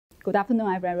Good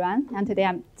afternoon, everyone. And today,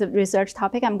 the research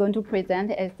topic I'm going to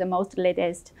present is the most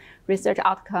latest research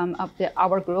outcome of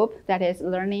our group, that is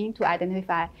learning to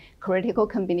identify critical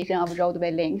combination of roadway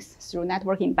links through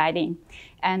network embedding.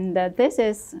 And this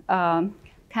is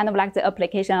kind of like the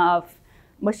application of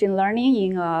machine learning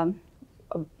in a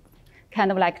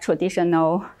kind of like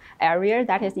traditional area,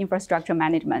 that is infrastructure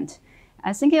management.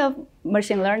 And thinking of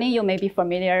machine learning, you may be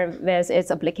familiar with its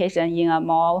application in a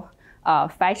more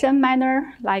fashion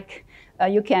manner, like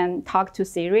you can talk to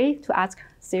Siri to ask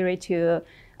Siri to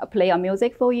play a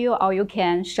music for you, or you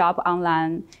can shop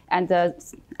online and the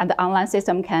online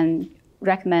system can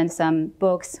recommend some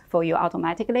books for you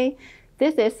automatically.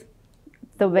 This is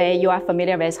the way you are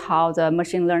familiar with how the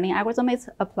machine learning algorithm is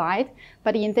applied.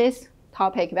 But in this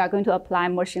topic, we are going to apply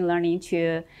machine learning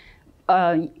to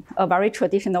a very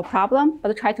traditional problem,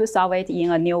 but try to solve it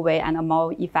in a new way and a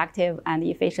more effective and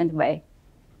efficient way.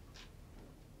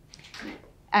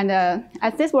 And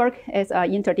as this work is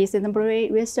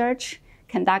interdisciplinary research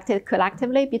conducted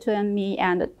collectively between me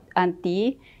and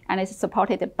Di, and it's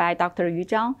supported by Dr.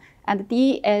 Zhang. And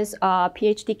Di is a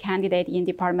PhD candidate in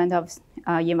Department of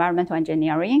Environmental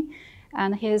Engineering,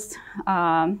 and he's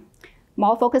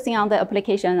more focusing on the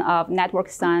application of network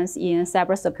science in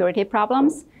cybersecurity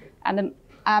problems. And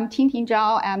I'm Tingting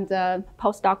Zhao. I'm the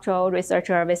postdoctoral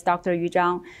researcher with Dr.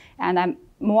 Zhang, and I'm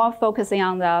more focusing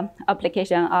on the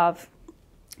application of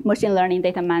machine learning,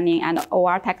 data mining, and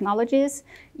OR technologies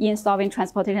in solving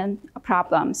transportation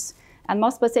problems. And more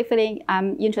specifically,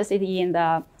 I'm interested in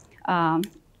the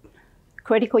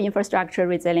critical infrastructure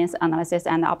resilience analysis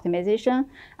and optimization,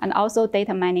 and also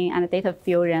data mining and data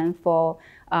fusion for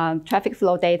traffic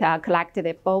flow data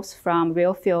collected both from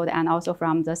real field and also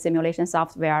from the simulation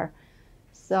software.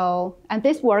 So, and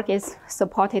this work is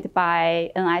supported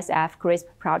by NSF CRISP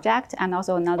project and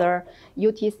also another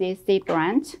UTC seed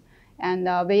grant. And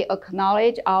we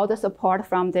acknowledge all the support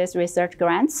from these research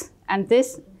grants. And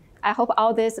this, I hope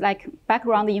all this like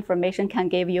background information can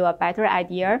give you a better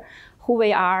idea who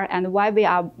we are and why we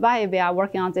are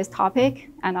working on this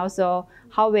topic, and also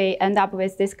how we end up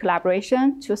with this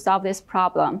collaboration to solve this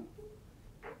problem.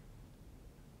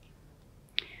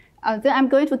 Then I'm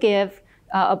going to give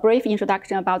a brief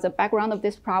introduction about the background of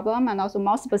this problem, and also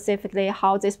more specifically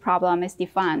how this problem is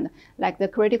defined, like the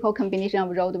critical combination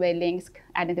of roadway links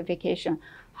identification,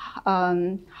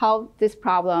 how this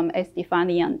problem is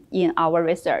defined in our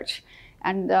research.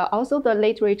 And also the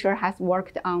literature has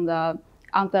worked on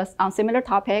similar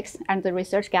topics, and the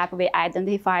research gap we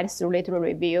identified through literature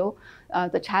review,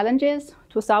 the challenges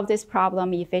to solve this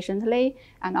problem efficiently,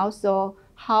 and also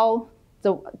how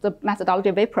the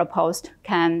methodology we proposed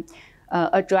can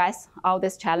address all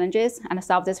these challenges and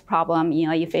solve this problem in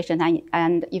an efficient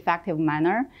and effective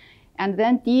manner. And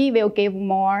then Di will give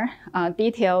more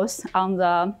details on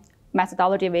the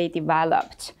methodology we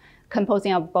developed,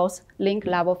 composing of both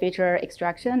link-level feature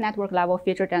extraction, network-level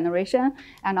feature generation,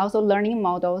 and also learning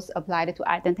models applied to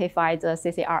identify the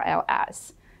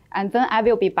CCRLS. And then I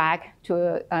will be back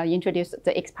to introduce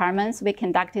the experiments we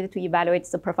conducted to evaluate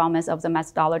the performance of the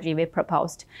methodology we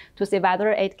proposed to see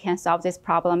whether it can solve this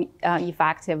problem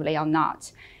effectively or not.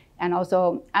 And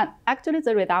also, actually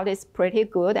the result is pretty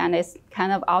good and it's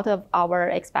kind of out of our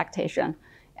expectation.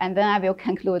 And then I will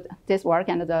conclude this work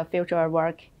and the future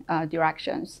work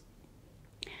directions.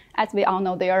 As we all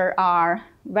know, there are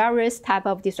various types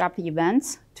of disruptive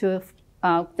events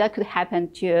that could happen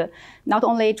to not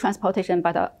only transportation,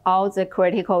 but all the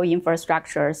critical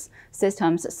infrastructures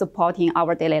systems supporting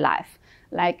our daily life,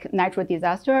 like natural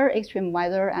disaster, extreme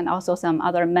weather, and also some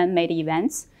other man-made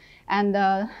events. And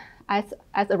as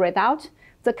a result,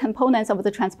 the components of the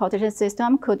transportation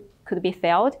system could be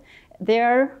failed.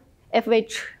 If we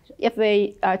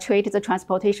treat the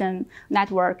transportation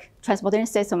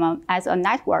system as a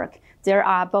network, there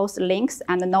are both links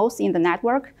and nodes in the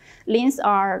network. Links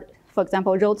are, for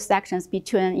example, road sections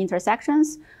between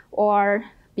intersections or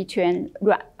between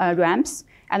ramps.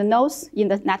 And nodes in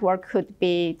the network could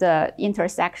be the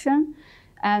intersection.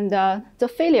 And the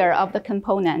failure of the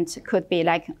component could be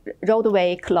like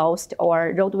roadway closed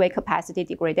or roadway capacity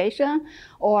degradation,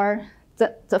 or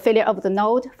the failure of the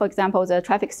node. For example, the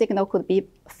traffic signal could be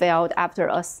failed after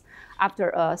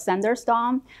a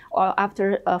thunderstorm or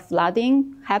after a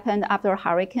flooding happened after a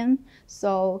hurricane.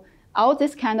 So all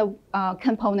this kind of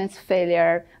components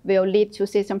failure will lead to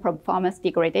system performance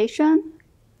degradation.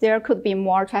 There could be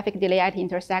more traffic delay at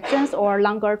intersections or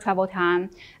longer travel time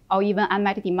or even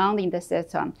unmet demand in the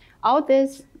system. All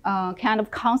this kind of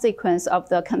consequence of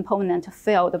the component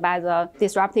failed by the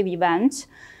disruptive event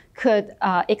could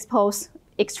expose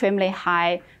extremely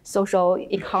high social,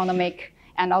 economic,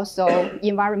 and also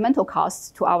environmental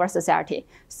costs to our society.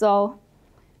 So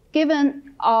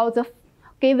given all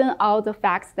the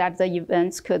facts that the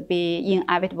events could be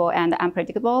inevitable and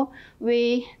unpredictable,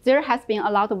 there has been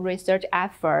a lot of research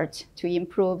effort to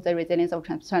improve the resilience of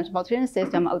transportation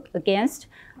system against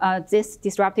these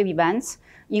disruptive events,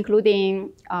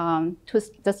 including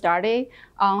the study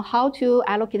on how to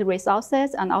allocate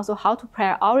resources and also how to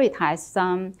prioritize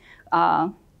some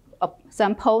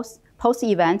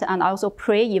post-event and also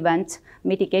pre-event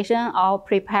mitigation or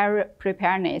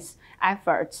preparedness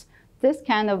efforts. This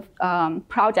kind of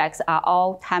projects are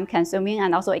all time-consuming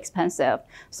and also expensive.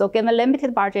 So given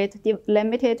limited budget,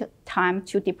 limited time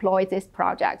to deploy these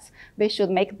projects, we should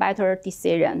make better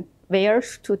decision where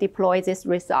to deploy this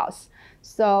resource.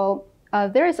 So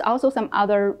there is also some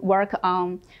other work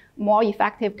on more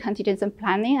effective contingency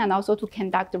planning and also to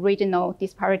conduct regional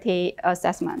disparity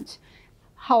assessment.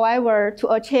 However, to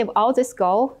achieve all this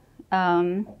goal,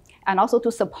 and also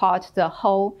to support the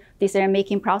whole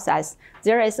decision-making process,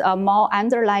 there is a more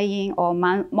underlying or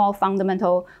more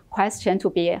fundamental question to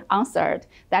be answered.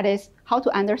 That is how to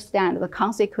understand the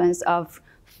consequence of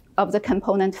the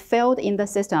component failed in the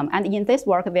system. And in this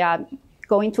work, we are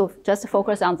going to just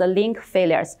focus on the link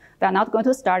failures. We are not going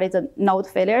to study the node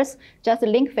failures, just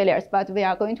link failures, but we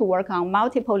are going to work on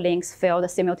multiple links failed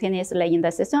simultaneously in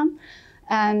the system.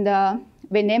 And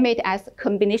we name it as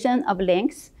combination of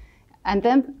links. And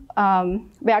then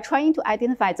we are trying to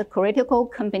identify the critical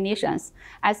combinations,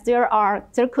 as there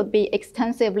could be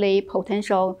extensively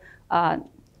potential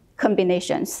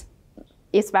combinations,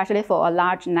 especially for a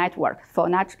large network, for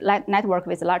network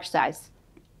with large size.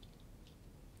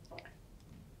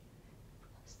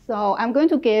 So I'm going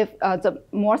to give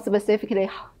more specifically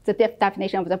the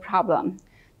definition of the problem.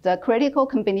 The critical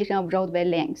combination of roadway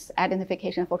links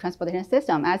identification for transportation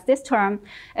system, as this term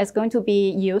is going to be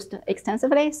used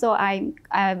extensively. So I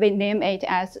will name it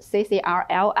as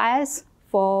CCRLS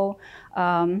for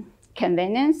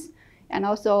convenience. And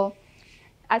also,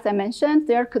 as I mentioned,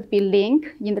 there could be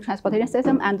link in the transportation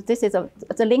system, and this is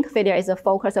the link failure is the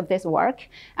focus of this work.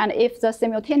 And if the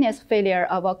simultaneous failure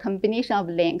of a combination of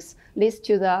links leads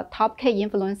to the top K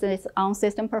influences on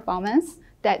system performance,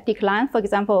 that decline, for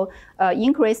example,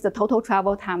 increase the total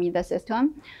travel time in the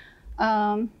system,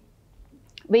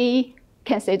 we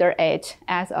consider it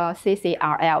as a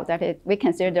CCRL. That is, we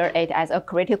consider it as a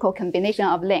critical combination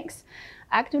of links.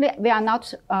 Actually, we are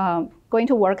not going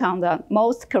to work on the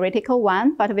most critical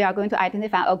one, but we are going to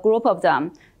identify a group of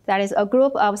them. That is a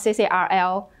group of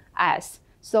CCRLS.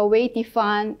 So we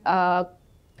define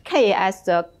K as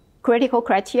the critical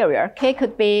criteria. K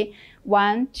could be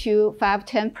 1, 2, 5,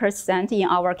 10% in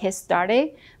our case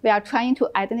study. We are trying to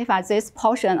identify this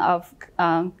portion of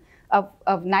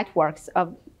networks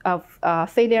of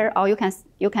failure, or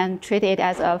you can treat it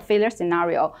as a failure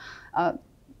scenario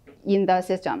in the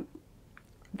system.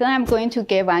 Then I'm going to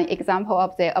give an example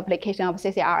of the application of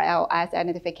CCRL as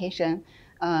identification.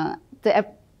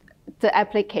 The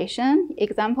application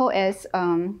example is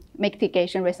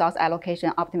mitigation resource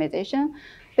allocation optimization.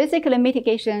 Basically,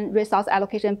 mitigation resource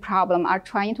allocation problem are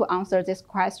trying to answer this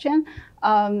question.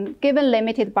 Given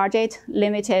limited budget,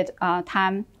 limited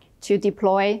time to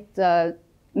deploy the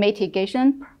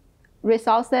mitigation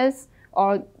resources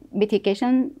or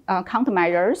mitigation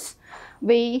countermeasures,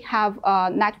 we have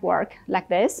a network like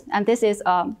this, and this is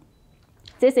a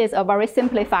very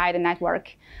simplified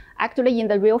network. Actually, in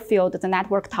the real field, the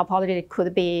network topology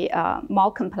could be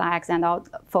more complex and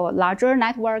for larger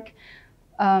network.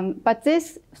 But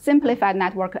this simplified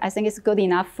network, I think, is good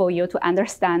enough for you to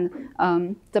understand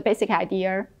the basic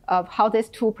idea of how these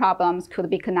two problems could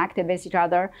be connected with each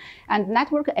other. And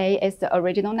network A is the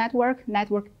original network.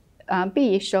 Network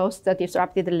B shows the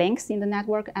disrupted links in the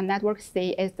network, and network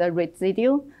C is the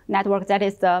residual network. That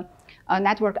is the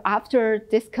network after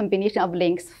this combination of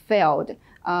links failed.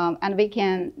 And we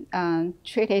can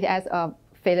treat it as a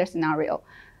failure scenario.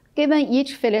 Given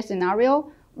each failure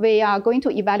scenario, we are going to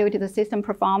evaluate the system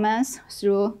performance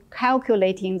through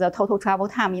calculating the total travel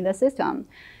time in the system.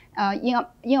 In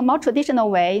a more traditional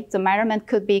way, the measurement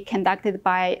could be conducted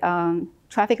by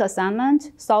traffic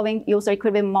assignment, solving user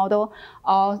equivalent model,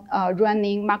 or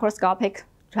running macroscopic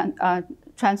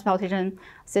transportation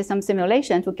system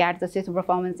simulation to get the system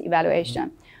performance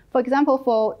evaluation. For example,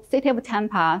 for city of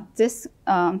Tampa, this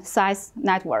size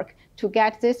network, to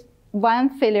get this one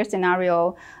failure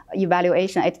scenario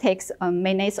evaluation, it takes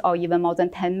minutes or even more than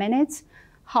 10 minutes.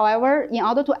 However, in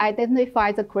order to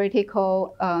identify the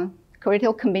critical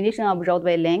combination of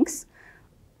roadway links,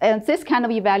 and this kind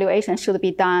of evaluation should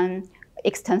be done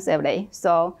extensively.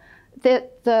 So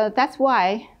that's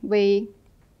why we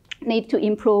need to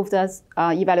improve the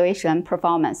evaluation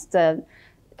performance, the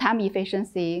time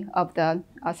efficiency of the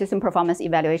system performance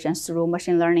evaluation through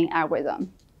machine learning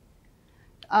algorithm.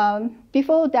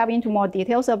 Before diving into more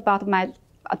details about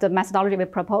the methodology we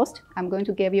proposed, I'm going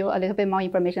to give you a little bit more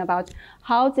information about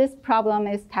how this problem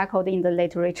is tackled in the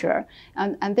literature.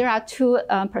 And there are two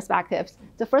perspectives.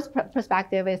 The first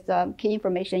perspective is the key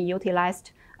information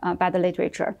utilized by the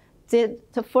literature.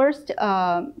 The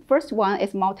first one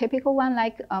is more typical one,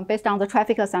 like based on the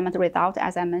traffic assignment result,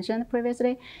 as I mentioned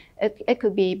previously. It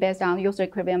could be based on user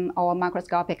equivalent or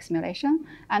macroscopic simulation.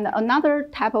 And another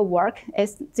type of work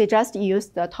is they just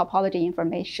use the topology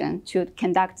information to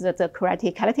conduct the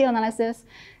criticality analysis.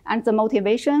 And the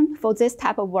motivation for this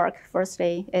type of work,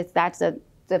 firstly, is that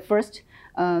the first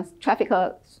traffic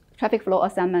flow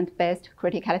assignment-based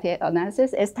criticality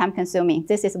analysis is time-consuming.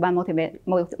 This is one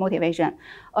motivation.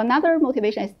 Another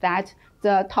motivation is that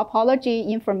the topology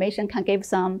information can give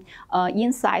some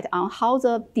insight on how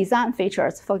the design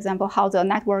features, for example, how the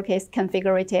network is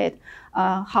configured,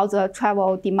 how the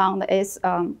travel demand is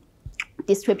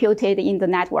distributed in the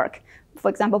network. For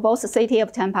example, both the city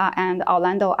of Tampa and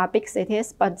Orlando are big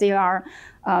cities, but they are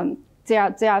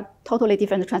totally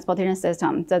different transportation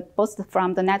systems, both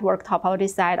from the network topology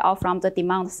side or from the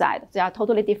demand side. They are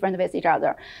totally different with each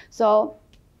other. So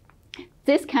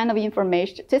this kind of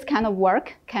information, this kind of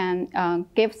work can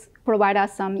provide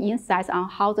us some insights on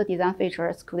how the design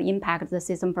features could impact the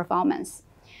system performance.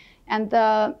 And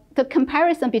the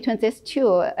comparison between these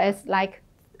two is like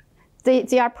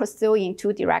they are pursuing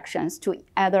two directions to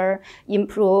either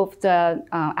improve the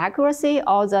accuracy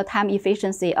or the time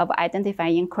efficiency of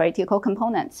identifying critical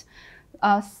components.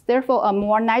 Therefore, a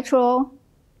more natural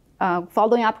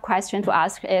following up question to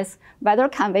ask is whether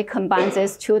can we combine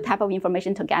these two types of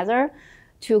information together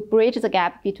to bridge the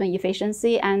gap between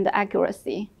efficiency and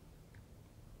accuracy.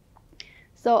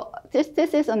 So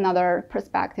this is another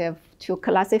perspective to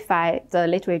classify the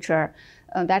literature.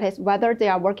 That is whether they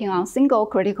are working on single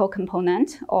critical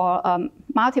component or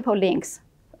multiple links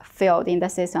failed in the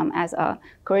system as a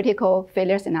critical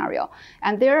failure scenario.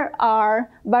 And there are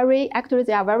very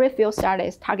few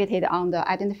studies targeted on the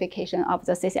identification of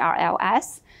the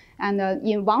CCRLS. And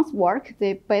in Wang's work,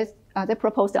 they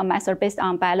proposed a method based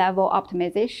on bi-level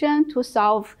optimization to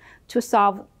solve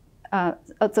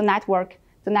the network.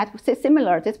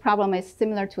 This problem is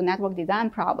similar to network design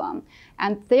problem.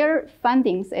 And their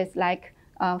findings is like,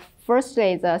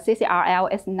 firstly, the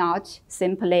CCRL is not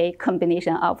simply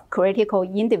combination of critical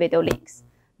individual links,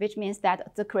 which means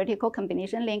that the critical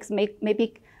combination links may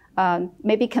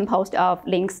be composed of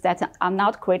links that are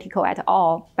not critical at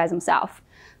all by themselves.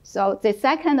 So the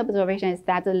second observation is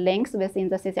that the links within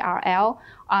the CCRL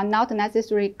are not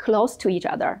necessarily close to each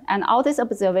other. And all this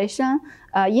observation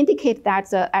indicate that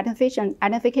the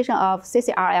identification of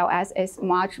CCRLS is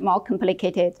much more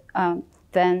complicated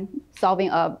than solving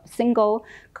a single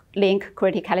link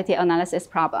criticality analysis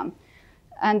problem.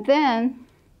 And then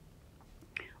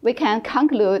we can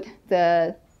conclude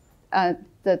the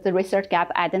research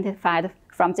gap identified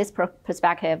from this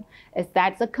perspective is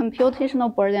that the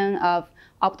computational burden of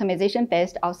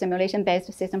optimization-based or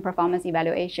simulation-based system performance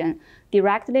evaluation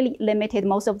directly limited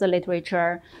most of the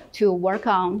literature to work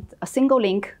on a single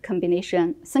link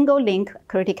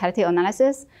criticality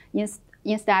analysis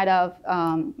instead of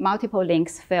multiple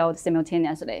links failed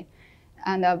simultaneously.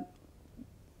 And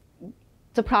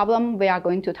the problem we are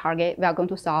going to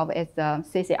solve is the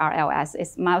CCRLS,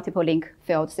 is multiple link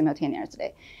failed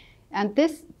simultaneously. And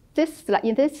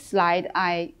in this slide,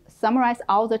 I summarize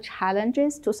all the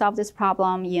challenges to solve this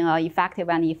problem in an effective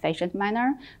and efficient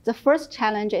manner. The first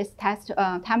challenge is test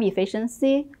time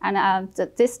efficiency, and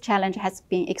this challenge has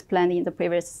been explained in the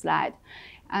previous slide.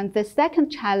 And the second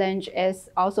challenge is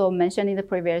also mentioned in the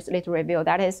previous literature review.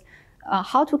 That is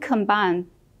how to combine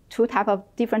two types of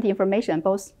different information,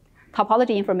 both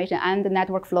topology information and the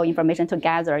network flow information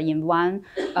together in one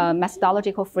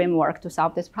methodological framework to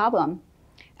solve this problem.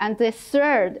 And the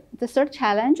third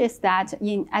challenge is that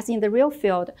as in the real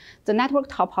field, the network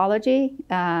topology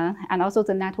and also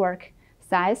the network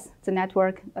size,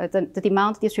 the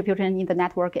demand distribution in the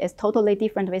network is totally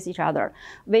different with each other.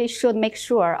 We should make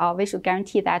sure, or we should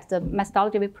guarantee that the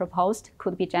methodology we proposed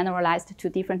could be generalized to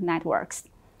different networks.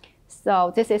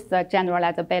 So this is the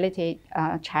generalizability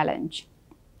challenge.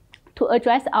 To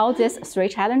address all these three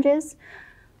challenges,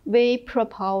 we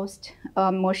proposed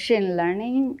a machine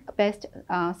learning-based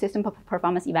system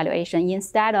performance evaluation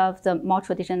instead of the more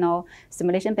traditional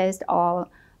simulation-based or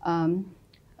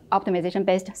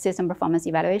optimization-based system performance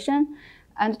evaluation.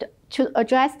 And to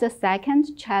address the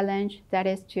second challenge, that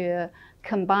is to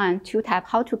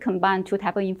how to combine two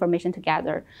types of information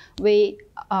together. We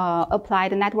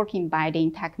applied the network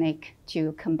embedding technique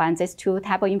to combine these two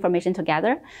types of information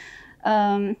together.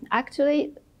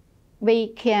 Actually, we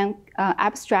can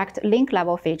abstract link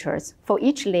level features. For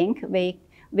each link,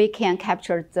 we can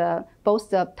capture both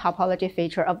the topology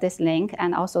feature of this link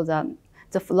and also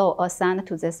the flow assigned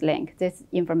to this link. This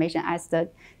information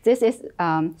this is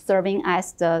serving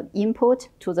as the input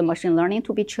to the machine learning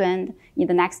to be trained in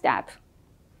the next step.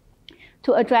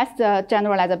 To address the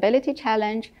generalizability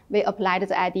challenge, we applied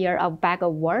the idea of bag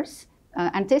of words,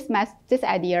 and this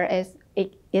idea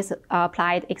is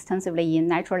applied extensively in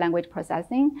natural language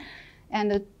processing,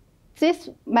 and this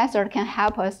method can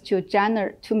help us to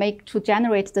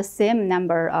generate the same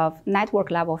number of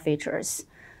network level features,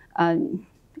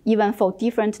 even for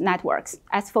different networks.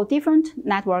 As for different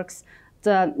networks,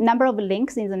 the number of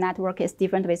links in the network is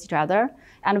different with each other.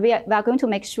 And we are going to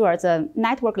make sure the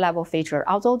network level feature,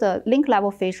 although the link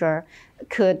level feature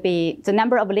the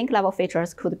number of link level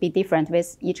features could be different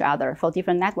with each other for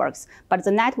different networks. But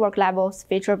the network level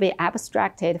feature we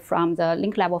abstracted from the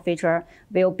link level feature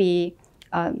will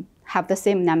have the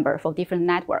same number for different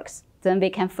networks. Then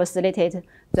we can facilitate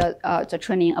the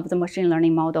training of the machine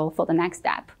learning model for the next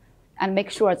step and make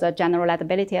sure the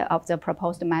generalizability of the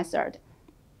proposed method.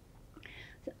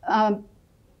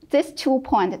 These 2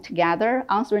 points together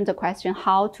answering the question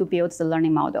how to build the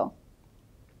learning model.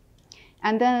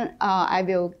 And then I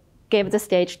will give the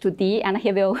stage to Dee, and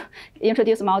he will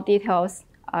introduce more details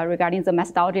regarding the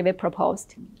methodology we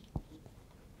proposed.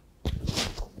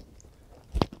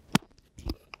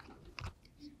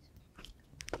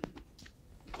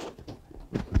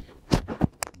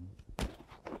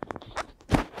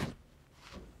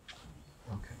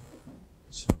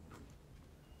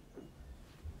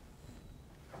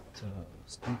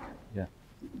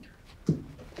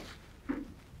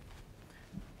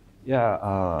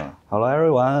 Hello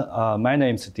everyone. My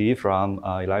name is Dee from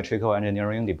Electrical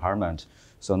Engineering Department.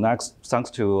 So next, thanks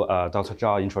to Dr.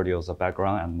 Zhao introduce the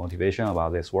background and motivation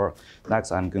about this work.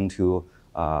 Next, I'm going to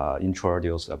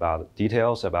introduce about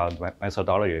details about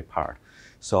methodology part.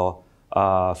 So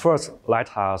first,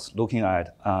 let us looking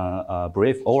at a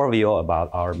brief overview about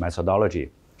our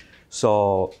methodology.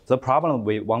 So the problem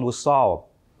we want to solve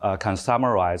can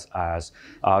summarize as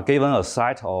given a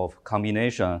set of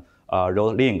combination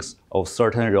road links of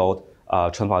certain road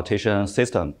transportation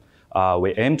system,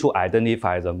 we aim to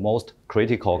identify the most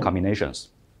critical combinations.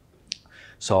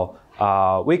 So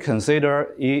we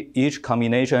consider each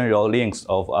combination road links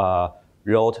of a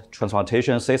road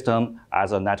transportation system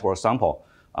as a network sample.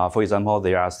 For example,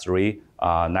 there are 3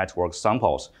 network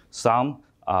samples. Some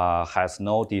has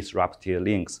no disrupted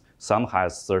links. Some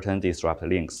has certain disrupted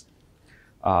links.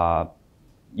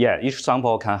 Each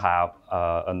sample can have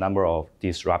a number of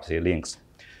disrupted links.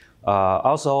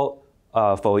 Also,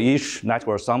 for each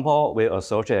network sample, we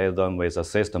associate them with a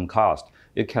system cost.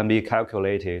 It can be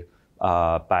calculated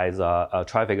by the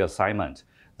traffic assignment.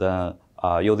 Then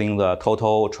using the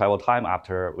total travel time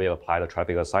after we apply the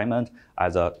traffic assignment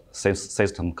as a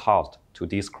system cost to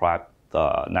describe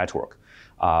the network.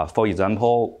 For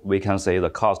example, we can say the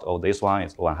cost of this one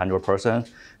is 100%,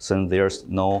 since there's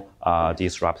no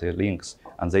disrupted links.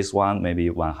 And this one maybe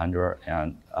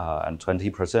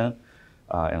 120%,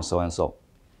 and so and so.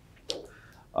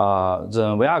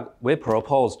 Then we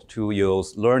proposed to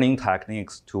use learning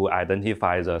techniques to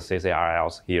identify the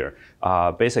CCRLs here.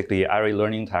 Basically, every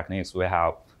learning techniques we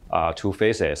have 2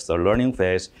 phases: the learning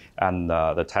phase and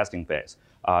the testing phase.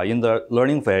 In the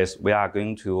learning phase, we are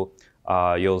going to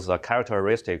use the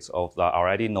characteristics of the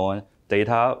already known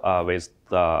data with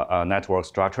the network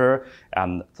structure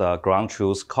and the ground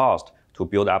truth cost to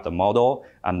build up the model.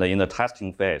 And in the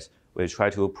testing phase, we try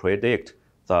to predict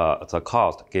the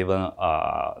cost given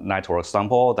a network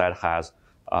sample that has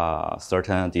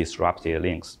certain disrupted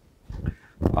links.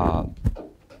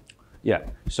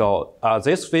 So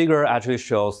this figure actually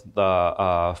shows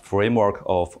the framework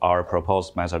of our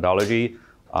proposed methodology.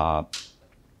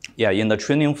 In the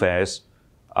training phase,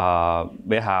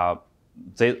 we have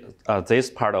this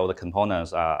part of the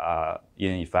components are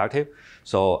ineffective.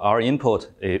 So our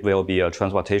input will be a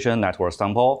transportation network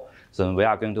sample. Then we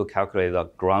are going to calculate the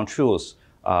ground truth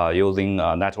using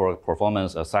a network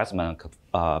performance assessment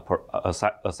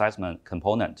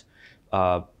component.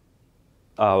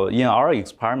 In our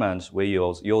experiment, we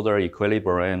use user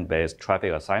equilibrium-based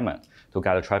traffic assignment to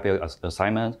get a traffic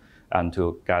assignment and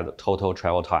to get the total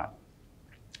travel time.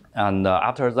 And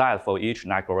after that, for each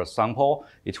network sample,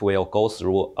 it will go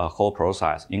through a whole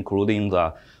process, including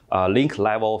the link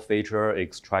level feature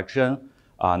extraction,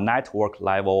 network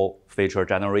level feature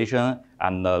generation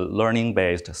and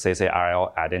learning-based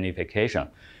CCRL identification.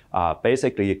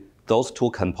 Basically, those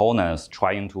two components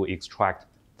trying to extract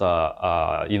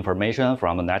the information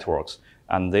from the networks,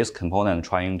 and this component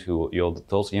trying to use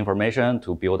those information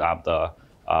to build up the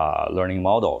learning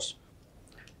models.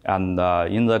 And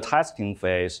in the testing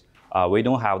phase, we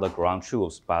don't have the ground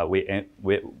truth, but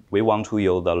we want to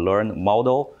use the learned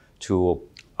model to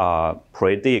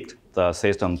predict the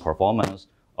system performance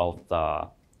of the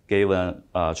given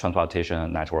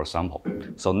transportation network sample.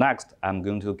 So next, I'm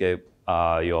going to give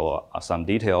you some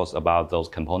details about those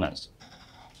components.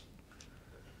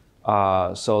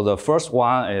 So the first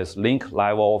one is link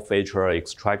level feature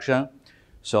extraction.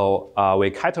 So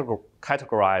we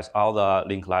categorize all the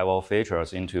link level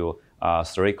features into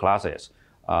 3 classes.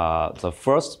 The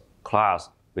first class,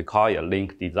 we call it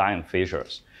link design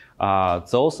features.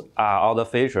 Those are all the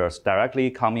features directly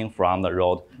coming from the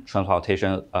road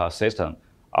transportation system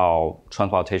or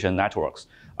transportation networks,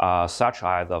 such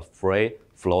as the free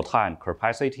flow time,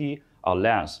 capacity, or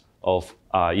length of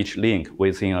each link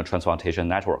within a transportation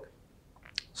network.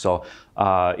 So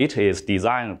it is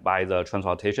designed by the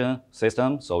transportation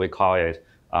system, so we call it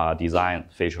design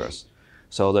features.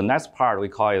 So the next part, we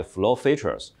call it flow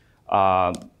features.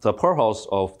 The purpose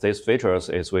of these features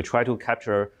is we try to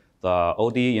capture the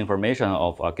OD information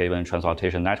of a given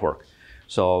transportation network.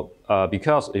 So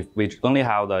because if we only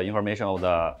have the information of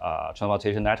the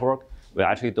transportation network, we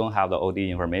actually don't have the OD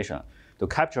information. To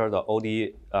capture the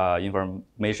OD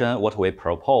information, what we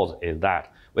propose is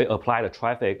that we apply the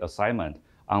traffic assignment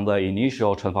on the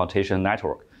initial transportation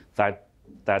network that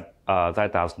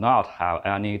does not have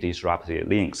any disrupted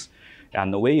links.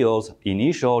 And we use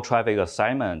initial traffic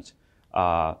assignment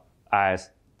as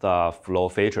the flow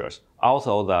features.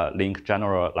 Also, the link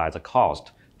generalized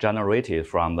cost generated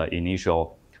from the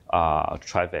initial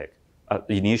traffic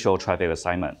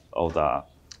assignment of the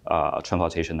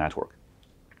transportation network.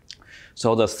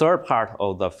 So the third part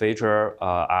of the feature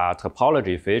are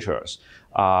topology features.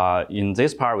 In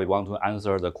this part, we want to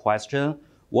answer the question,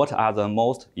 what are the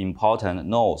most important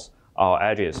nodes or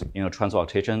edges in a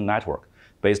transportation network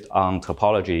based on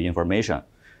topology information?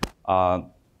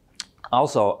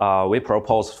 Also, we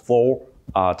propose 4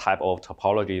 types of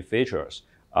topology features.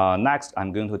 Next,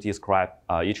 I'm going to describe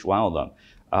each one of them.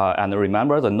 And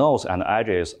remember, the nodes and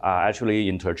edges are actually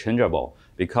interchangeable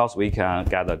because we can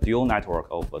get a dual network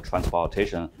of the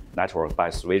transportation network by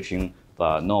switching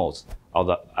the nodes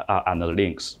and the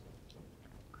links.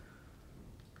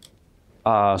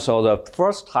 So the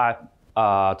first type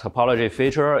topology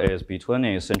feature is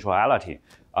between centrality.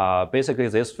 Basically,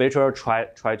 this feature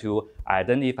try to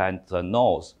identify the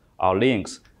nodes or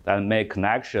links that make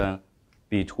connection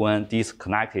between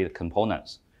disconnected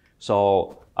components.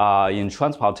 So in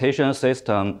transportation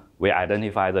system, we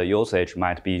identify the usage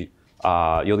might be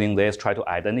using this, try to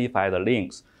identify the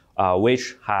links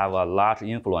which have a large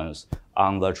influence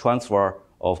on the transfer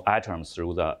of items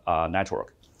through the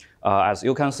network. As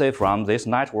you can see from this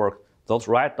network, those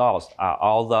red dots are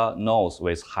all the nodes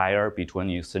with higher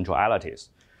between centralities.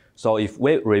 So if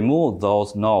we remove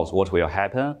those nodes, what will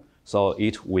happen? So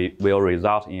it will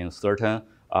result in certain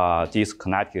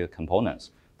disconnected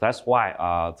components. That's why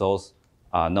those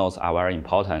nodes are very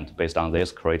important based on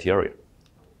this criteria.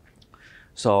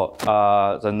 So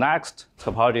the next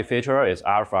topology feature is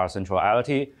alpha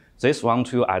centrality. This one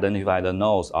to identify the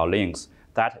nodes or links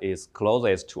that is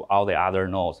closest to all the other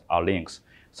nodes or links.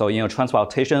 So in a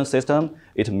transportation system,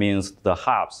 it means the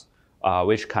hubs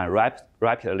which can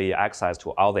rapidly access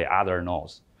to all the other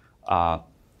nodes.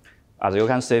 As you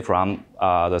can see from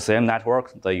the same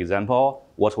network, the example,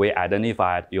 what we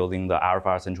identified using the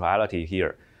alpha centrality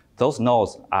here, those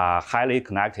nodes are highly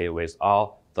connected with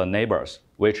all the neighbors,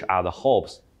 which are the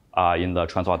hubs in the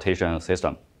transportation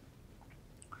system.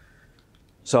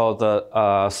 So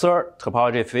the third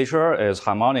topology feature is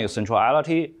harmonic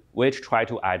centrality, which try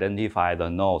to identify the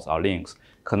nodes or links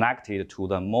connected to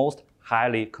the most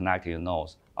highly connected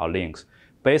nodes or links.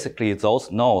 Basically,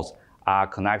 those nodes are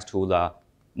connected to the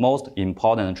most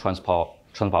important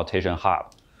transportation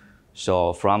hub.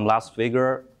 So from last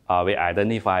figure, we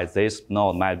identify this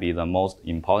node might be the most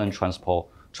important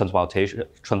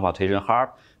transportation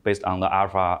hub based on the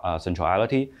alpha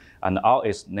centrality, and all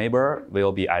its neighbor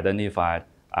will be identified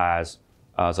as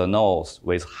the nodes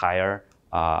with higher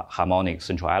harmonic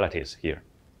centralities here.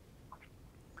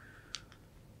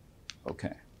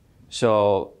 Okay,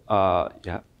 so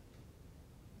yeah.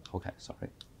 Okay, sorry.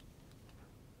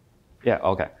 Yeah,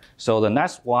 okay. So the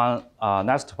next one,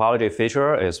 next topology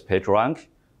feature is page rank,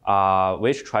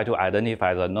 which try to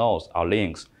identify the nodes or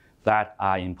links that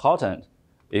are important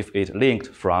if it linked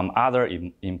from other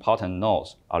important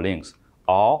nodes or links,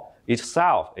 or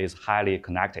itself is highly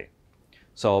connected.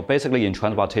 So basically in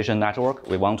transportation network,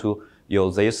 we want to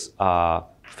use this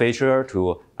feature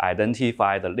to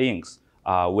identify the links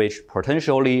which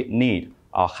potentially need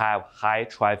or have high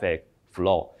traffic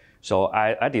flow. So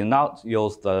I did not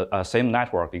use the same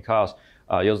network because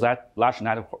use that large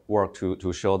network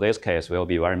to show this case will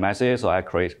be very messy. So I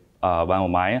create one of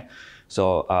mine.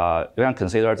 So you can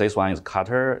consider this one is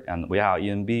Cutter, and we have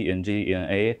ENB, ENG,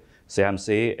 ENA,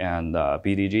 CMC, and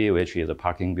BDG, which is a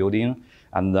parking building.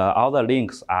 And all the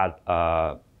links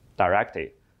are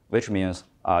directed, which means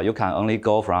you can only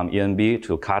go from ENB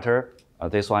to Cutter.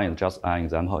 This one is just an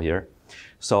example here.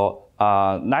 So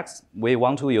next, we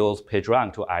want to use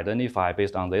PageRank to identify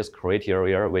based on this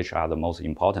criteria which are the most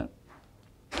important.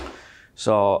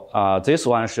 So this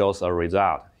one shows a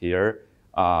result here.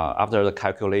 After the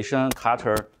calculation,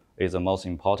 Cutter is the most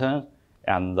important,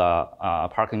 and the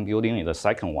parking building is the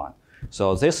second one.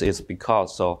 So this is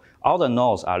because all the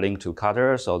nodes are linked to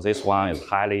Cutter, so this one is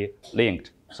highly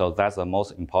linked. So that's the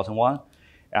most important one.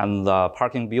 And the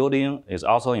parking building is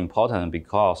also important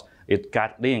because it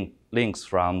got links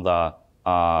from the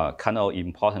kind of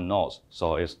important nodes.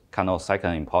 So it's kind of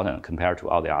second important compared to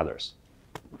all the others.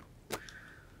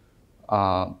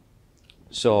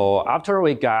 So after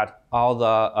we got all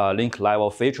the link level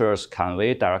features, can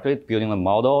we directly building the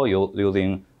model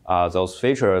using those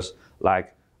features,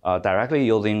 like directly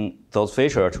using those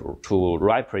features to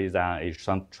represent a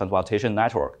transportation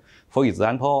network? For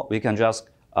example, we can just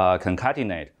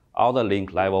concatenate all the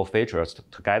link level features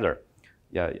together.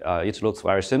 Yeah, it looks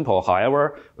very simple.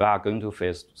 However, we are going to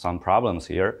face some problems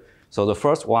here. So the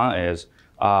first one is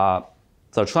the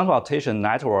transportation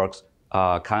networks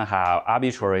can have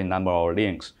arbitrary number of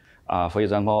links. For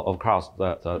example, of course,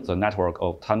 the network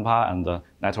of Tampa and the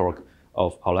network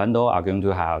of Orlando are going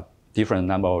to have different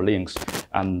number of links.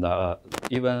 And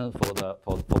even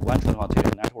for one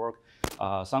transportation network,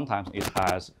 sometimes it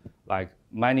has like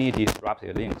many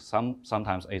disrupted links.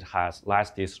 Sometimes it has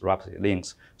less disrupted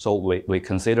links. So we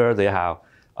consider they have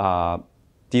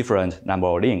different number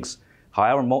of links.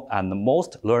 However,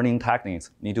 most learning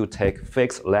techniques need to take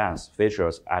fixed length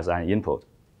features as an input.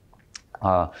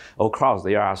 Of course,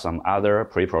 there are some other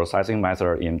pre-processing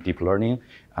methods in deep learning,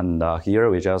 and here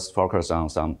we just focus on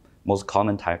some most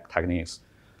common techniques.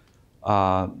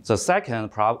 The second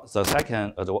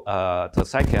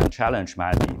challenge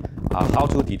might be how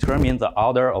to determine the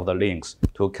order of the links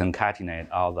to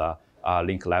concatenate all the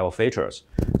link level features.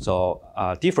 So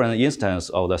different instances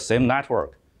of the same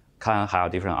network can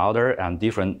have different order, and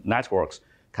different networks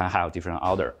can have different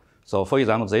order. So for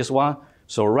example, this one.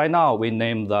 So right now we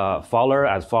name the Fowler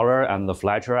as Fowler and the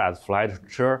Fletcher as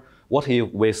Fletcher. What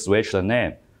if we switch the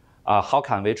name? How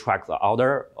can we track the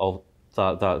order of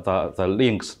the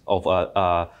links of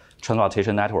a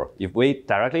transportation network? If we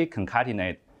directly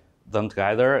concatenate them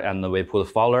together and we put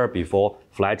Fowler before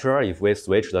Fletcher, if we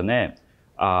switch the name,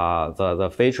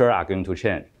 the feature are going to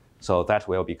change. So that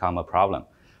will become a problem.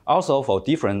 Also, for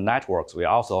different networks, we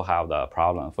also have the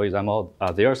problem. For example,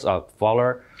 there's a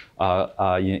Fowler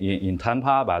in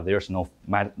Tampa, but there's no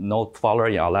Fowler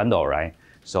in Orlando, right?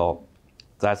 So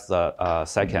that's the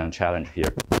second challenge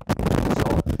here.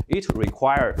 So it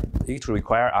requires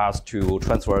us to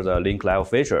transfer the link level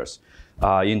features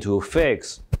into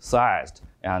fixed, sized,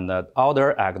 and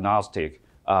order agnostic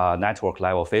network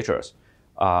level features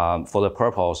for the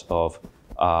purpose of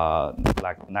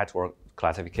like network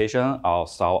classification or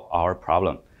solve our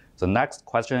problem. The next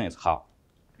question is how.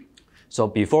 So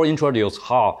before introduce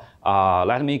how,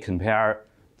 let me compare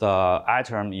the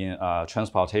item in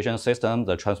transportation system,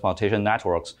 the transportation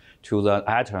networks, to the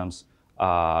items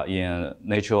in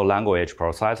natural language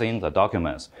processing, the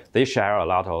documents. They share a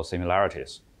lot of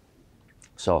similarities.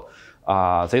 So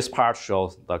this part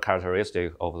shows the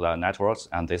characteristic of the networks,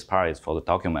 and this part is for the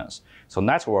documents. So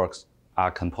networks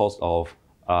are composed of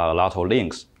a lot of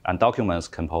links, and documents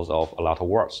composed of a lot of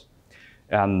words.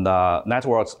 And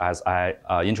networks, as I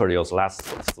introduced last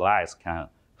slides, can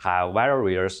have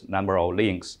various number of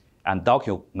links, and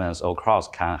documents, of course,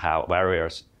 can have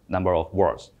various number of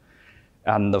words.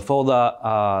 And for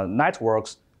the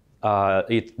networks,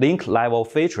 link level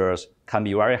features can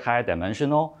be very high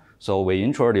dimensional. So we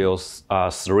introduce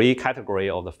 3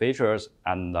 categories of the features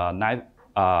and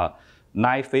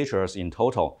 9 features in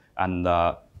total. And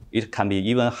it can be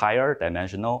even higher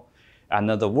dimensional. And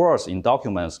the words in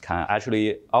documents can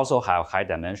actually also have high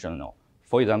dimensional.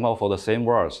 For example, for the same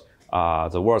words,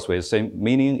 the words with same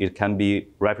meaning, it can be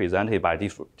represented by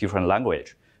different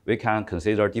language. We can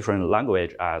consider different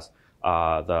language as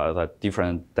the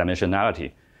different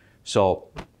dimensionality. So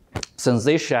since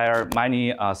they share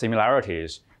many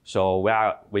similarities, so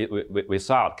we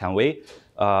thought, can we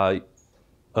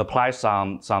apply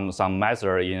some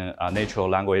method in natural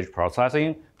language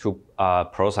processing to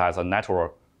process the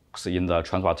networks in the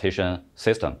transportation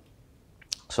system.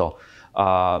 So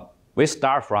we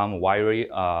start from very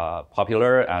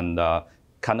popular and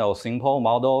kind of simple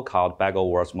model called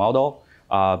bag-of-words model.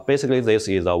 Basically, this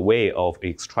is a way of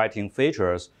extracting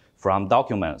features from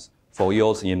documents for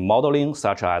use in modeling,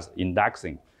 such as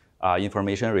indexing,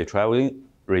 information retrieval,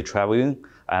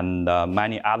 and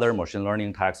many other machine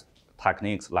learning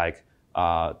techniques like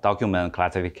document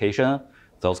classification,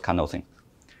 those kind of things.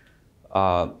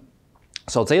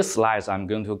 So these slides, I'm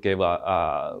going to give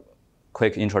a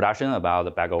quick introduction about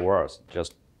the bag-of-words,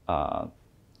 just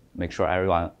make sure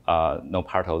everyone know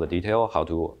part of the detail, how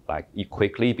to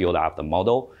quickly build up the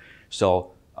model.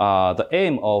 So the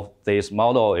aim of this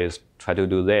model is try to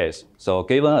do this. So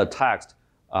given a text,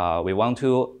 we want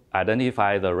to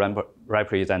identify the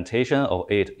representation of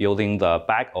it using the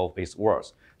back of its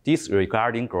words,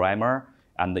 disregarding grammar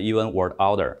and even word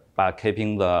order, but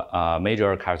keeping the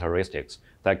major characteristics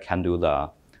that can do the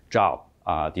job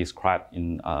described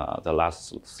in the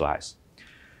last slides.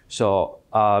 So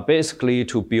basically,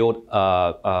 to build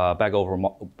a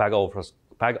bag-of-words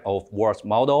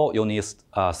model, you need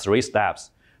 3 steps.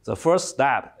 The first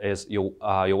step is you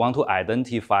want to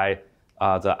identify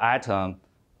the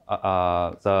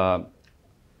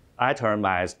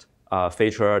itemized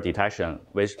feature detection,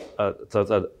 which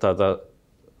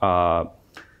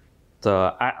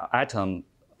the item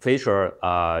feature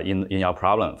in your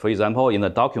problem. For example, in the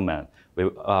document,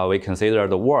 we consider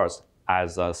the words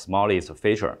as the smallest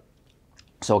feature.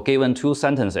 So given 2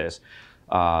 sentences,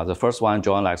 the first one,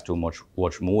 John likes to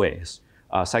watch movies.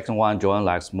 Second one, John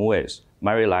likes movies.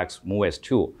 Mary likes movies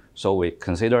too. So we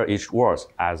consider each word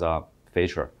as a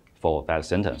feature for that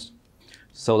sentence.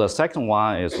 So the second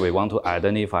one is we want to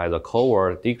identify the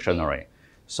keyword dictionary.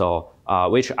 So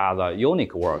which are the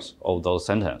unique words of those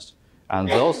sentences. And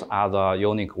those are the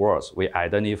unique words we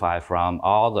identify from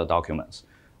all the documents.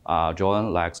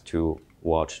 John likes to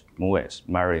watch movies,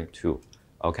 Mary too,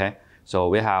 okay? So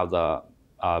we have the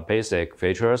basic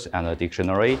features and the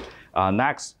dictionary.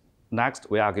 Next,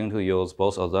 we are going to use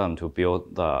both of them to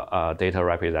build the data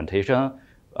representation,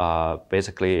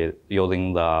 basically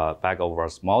using the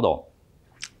bag-of-words model.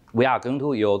 We are going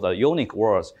to use the unique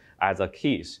words as the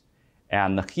keys.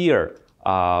 And here,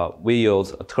 we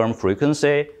use term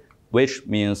frequency, which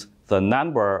means the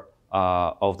number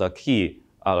of the key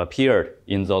appeared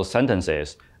in those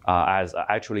sentences as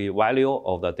actually value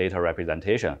of the data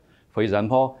representation. For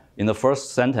example, in the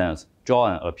first sentence,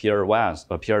 John appeared once,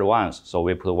 so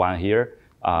we put 1 here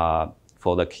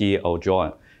for the key of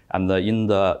John. And in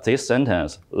this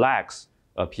sentence, Lex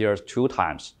appears 2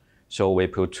 times, so we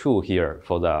put 2 here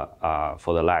for the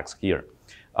Lex here.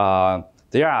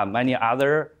 There are many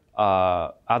other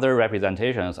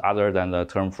representations other than the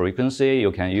term frequency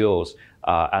you can use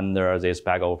under this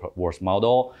bag-of-words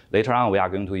model. Later on, we are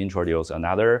going to introduce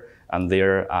another, and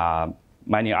there are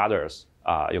many others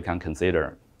you can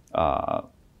consider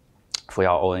for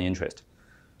your own interest.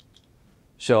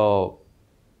 So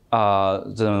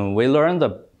then we learned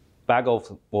the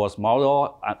bag-of-words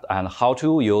model and how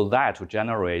to use that to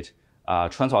generate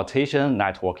transportation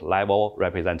network level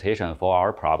representation for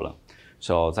our problem.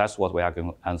 So that's what we are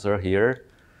going to answer here.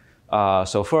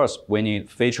 So first, we need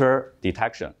feature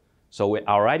detection. So we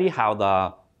already have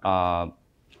the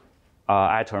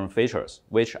item features,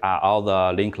 which are all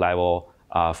the link level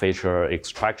feature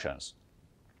extractions.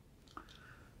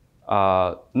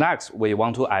 Next, we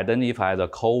want to identify the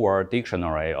keyword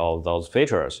dictionary of those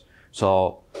features.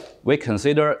 So we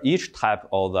consider each type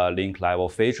of the link level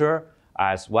feature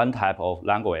as one type of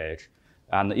language,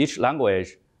 and each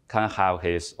language can have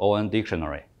its own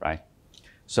dictionary, right?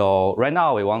 So right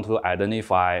now we want to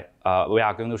identify, we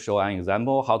are going to show an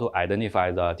example how to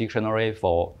identify the dictionary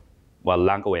for what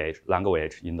language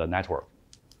in the network.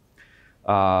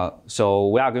 So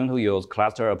we are going to use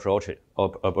cluster approach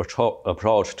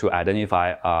to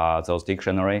identify those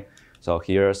dictionary. So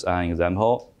here's an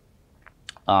example.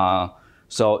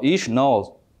 So each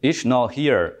node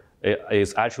here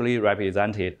is actually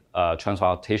represented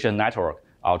transportation network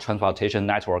or transportation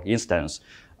network instance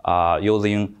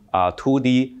using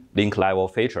 2D link level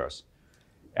features.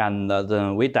 And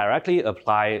then we directly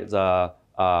apply the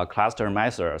cluster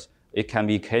methods. It can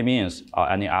be k-means or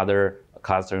any other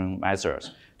clustering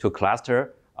methods to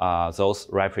cluster those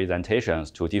representations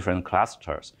to different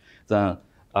clusters. Then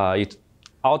it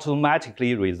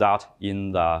automatically results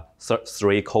in the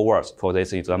 3 keywords. For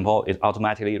this example, it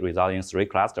automatically results in 3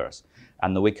 clusters.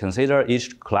 And we consider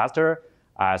each cluster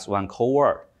as one code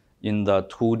word in the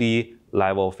 2D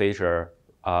level feature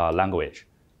language.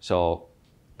 So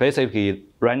basically,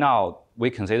 right now, we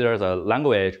consider the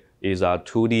language is a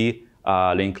 2D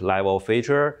link level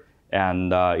feature,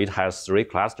 and it has 3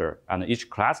 clusters, and each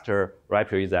cluster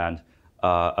represents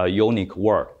a unique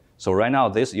word. So right now,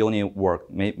 this unique word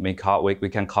we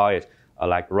can call it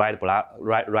like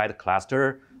red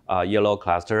cluster, yellow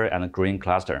cluster, and green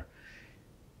cluster.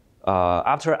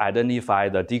 After identify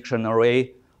the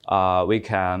dictionary, we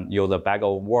can use the bag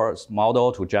of words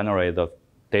model to generate the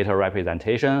data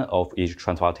representation of each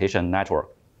transportation network.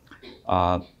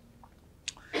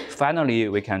 Finally,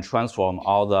 we can transform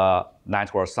all the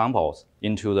network samples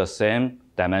into the same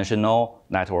dimensional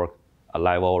network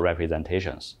level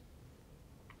representations.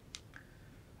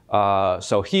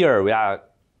 So here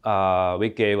we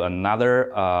gave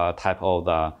another type of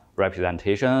the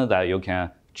representation that you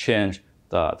can change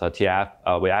the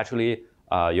TF. We actually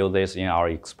use this in our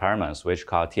experiments, which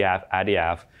called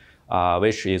TF-IDF,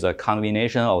 which is a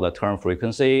combination of the term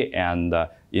frequency and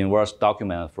inverse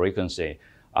document frequency.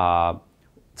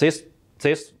 This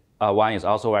one is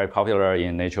also very popular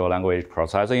in natural language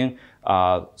processing.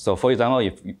 So for example,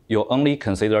 if you only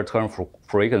consider term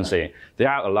frequency, there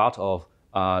are a lot of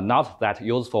not that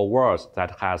useful words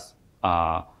that has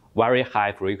very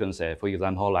high frequency. For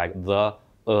example, like the,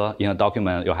 in a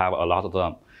document, you have a lot of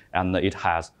them, and it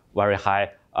has very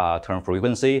high term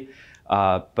frequency.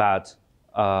 But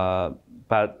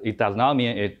it does not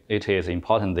mean it is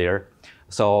important there.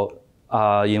 So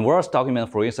inverse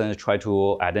document, for instance, try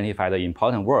to identify the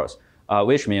important words,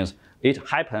 which means it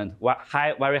happened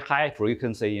very high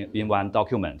frequency in one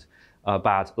document,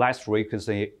 but less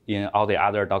frequency in all the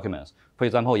other documents. For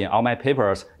example, in all my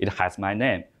papers, it has my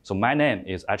name. So my name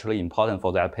is actually important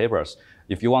for that papers.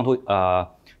 If you want to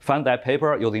find that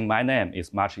paper using my name,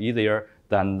 it's much easier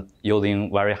than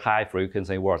using very high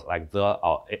frequency words like the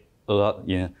or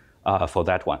in for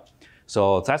that one.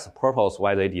 So that's the purpose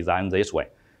why they designed this way.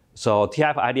 So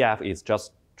TF-IDF is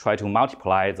just try to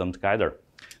multiply them together.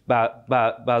 But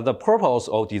the purpose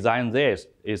of designing this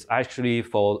is actually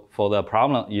for the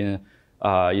problem in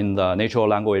the natural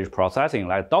language processing.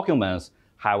 Like documents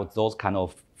have those kind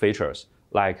of features.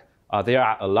 Like there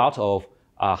are a lot of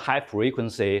high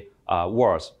frequency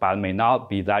words, but may not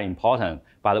be that important.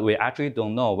 But we actually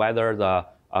don't know whether the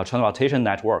transportation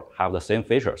network have the same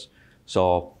features.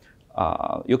 So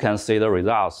you can see the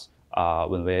results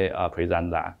when we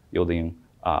present that using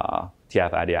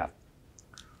TF-IDF.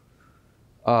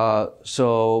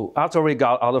 So after we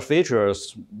got all the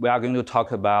features, we are going to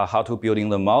talk about how to building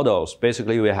the models.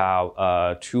 Basically, we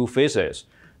have 2 phases.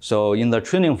 So in the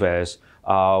training phase,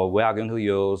 we are going to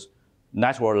use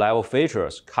network level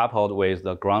features coupled with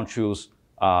the ground truth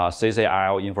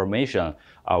CCL information,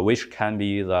 which can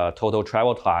be the total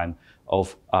travel time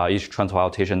of each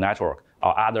transportation network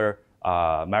or other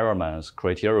measurements,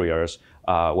 criteria,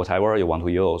 whatever you want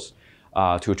to use,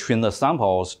 to train the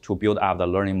samples to build up the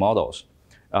learning models.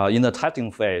 In the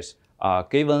testing phase,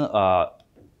 given a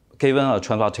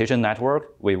transportation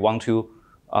network, we want to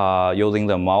using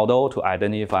the model to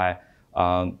identify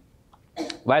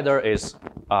whether it's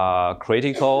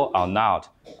critical or not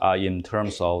in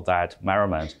terms of that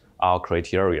measurement or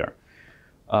criteria.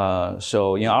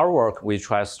 So in our work, we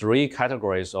try 3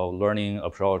 categories of learning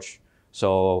approach.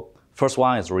 So first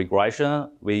one is regression.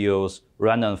 We use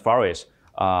random forest.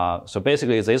 So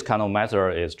basically, this kind of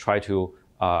method is try to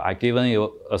I given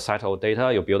you a set of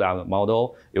data, you build out a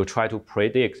model, you try to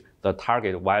predict the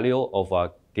target value of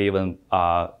a given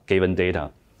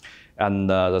data. And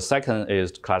the second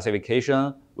is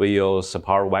classification. We use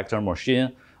support vector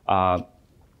machine. So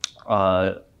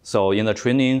in the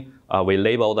training, we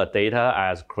label the data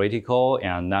as critical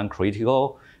and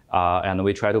non-critical, and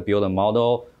we try to build a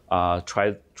model,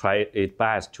 try it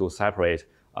best to separate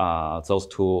those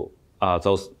two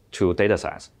data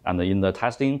sets. And in the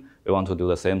testing, we want to do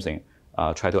the same thing,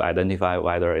 try to identify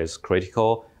whether it's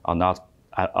critical or not,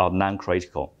 or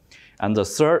non-critical. And the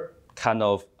third kind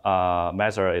of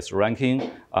method is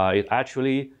ranking. It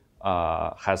actually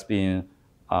has been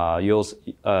used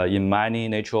in many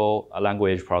natural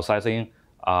language processing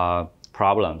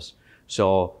problems.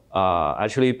 So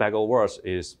actually, bag of words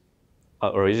is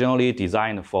originally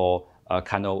designed for a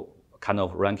kind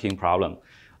of ranking problem.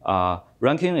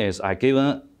 Ranking is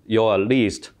given you a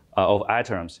list of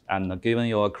items and given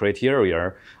your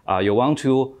criteria, you want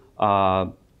to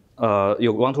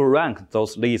rank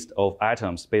those list of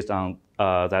items based on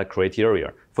that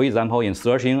criteria. For example, in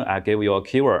searching, I give you a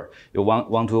keyword. You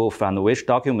want to find which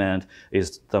document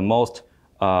is the most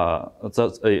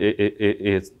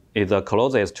is the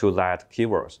closest to that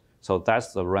keywords. So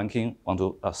that's the ranking we want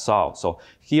to solve. So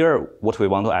here, what we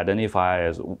want to identify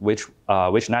is which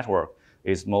network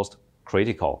is most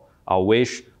critical, or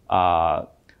which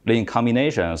link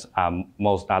combinations are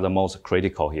the most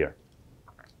critical here.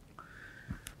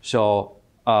 So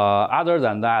other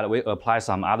than that, we apply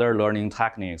some other learning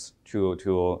techniques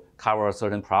to cover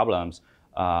certain problems.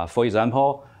 For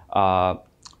example,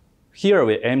 here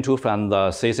we aim to find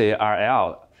the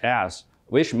CCRLs,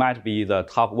 which might be the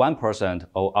top 1%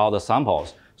 of all the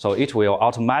samples. So it will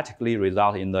automatically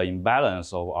result in the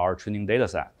imbalance of our training data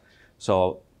set.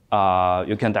 So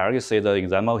you can directly see the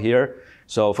example here.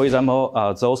 So for example,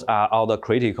 those are all the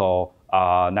critical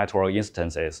network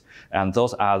instances, and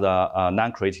those are the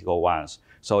non-critical ones.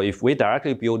 So if we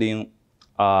directly building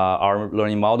our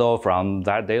learning model from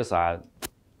that data set,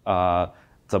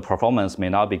 the performance may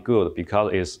not be good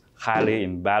because it's highly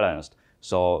imbalanced.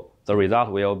 So the result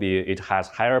will be it has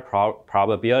higher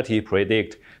probability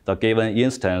predict the given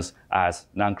instance as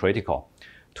non-critical.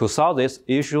 To solve this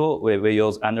issue, we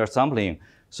use undersampling.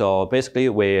 So basically,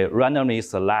 we randomly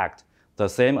select the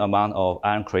same amount of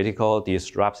uncritical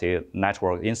disrupted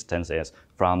network instances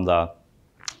from the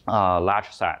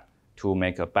large set to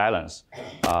make a balance,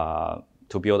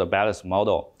 to build a balanced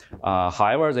model.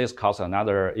 However, this causes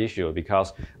another issue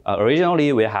because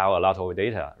originally we have a lot of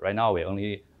data. Right now, we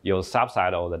only use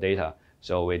subset of the data.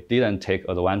 So we didn't take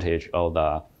advantage of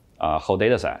the whole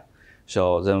data set.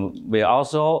 So then we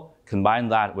also combine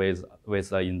that with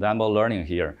the ensemble learning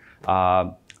here,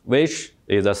 which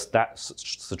is a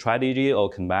strategy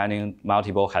of combining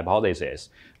multiple hypotheses,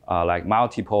 like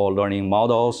multiple learning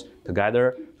models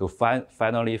together to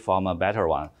finally form a better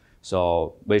one.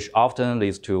 So which often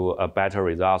leads to a better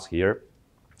results here.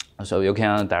 So you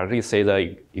can directly see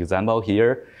the example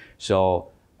here. So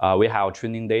we have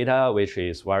training data, which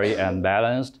is very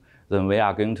unbalanced. Then we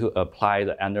are going to apply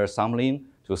the undersampling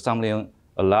to sampling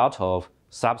a lot of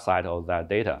subset of that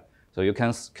data. So you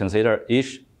can consider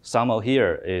each sample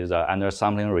here is an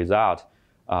undersampling result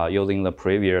using the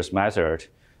previous method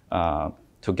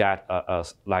to get a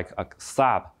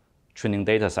sub-training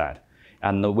data set.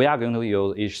 And we are going to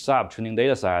use each sub-training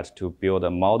data set to build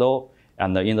a model.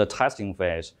 And in the testing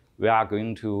phase, we are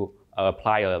going to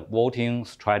apply a voting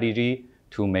strategy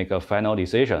to make a final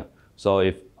decision. So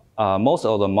if most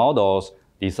of the models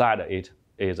decide it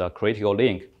is a critical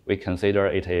link, we consider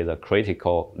it is a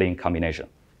critical link combination.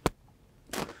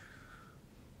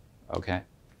 Okay,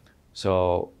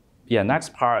 so yeah,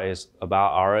 next part is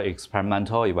about our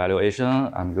experimental evaluation.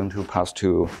 I'm going to pass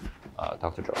to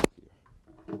Dr. Zhao.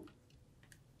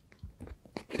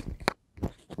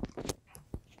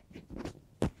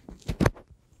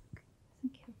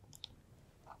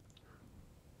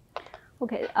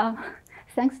 Okay,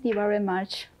 thanks Steve very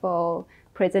much for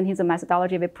presenting the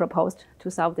methodology we proposed to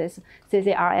solve this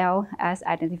CCRL as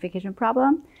identification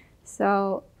problem.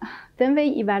 So then we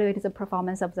evaluated the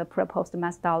performance of the proposed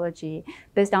methodology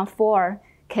based on 4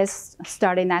 case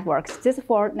study networks. These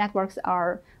 4 networks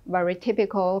are very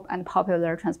typical and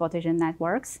popular transportation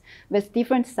networks with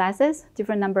different sizes,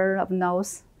 different number of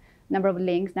nodes, number of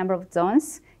links, number of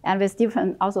zones, and with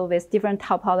different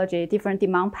topology, different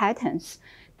demand patterns.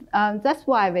 That's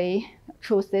why we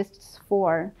chose these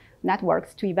 4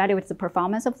 networks to evaluate the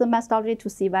performance of the methodology to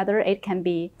see whether it can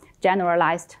be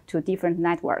generalized to different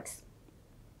networks.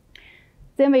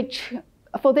 Then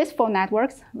for these 4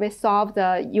 networks, we solved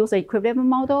the user equivalent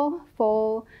model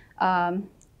for 3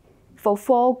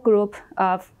 groups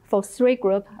of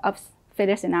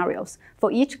failure scenarios.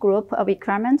 For each group of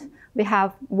requirement, we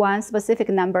have one specific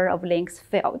number of links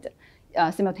failed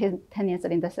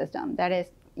simultaneously in the system. That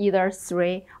is either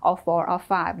 3 or 4 or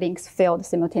 5 links failed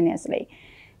simultaneously.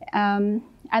 And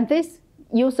this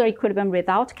user equivalent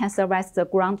result can serve as the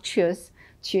ground truth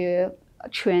to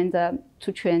train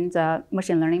the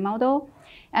machine learning model.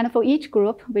 And for each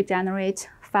group, we generate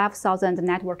 5,000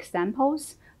 network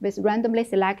samples with randomly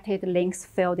selected links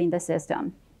failed in the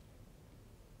system.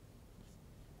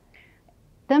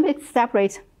 Then we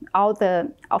separate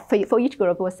for each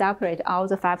group, we'll separate all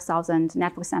the 5,000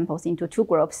 network samples into 2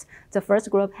 groups. The first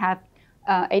group have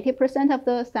 80% of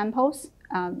the samples,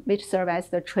 which serve as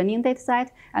the training data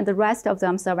set, and the rest of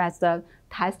them serve as the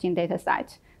testing data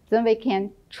set. Then we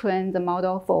can train the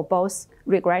model for both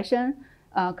regression,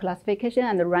 classification,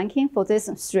 and the ranking. For these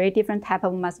 3 different types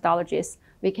of methodologies,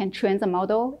 we can train the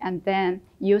model and then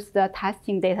use the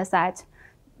testing data set.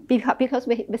 Because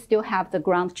we still have the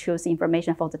ground truth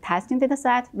information for the testing data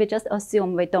set, we just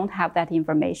assume we don't have that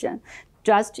information.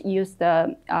 Just use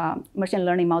the machine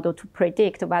learning model to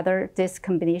predict whether this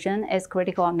combination is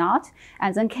critical or not,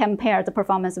 and then compare the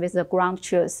performance with the ground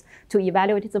truth to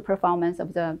evaluate the performance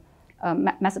of the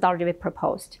methodology we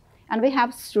proposed. And we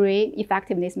have 3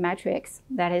 effectiveness metrics,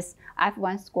 that is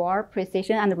F1 score,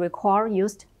 precision, and recall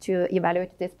used to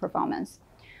evaluate this performance.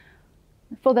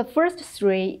 For the first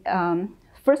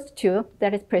 2,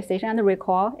 that is precision and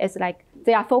recall, is like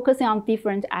they are focusing on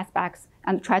different aspects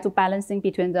and try to balancing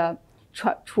between the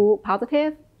true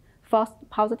positive, false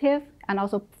positive, and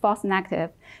also false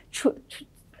negative.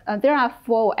 There are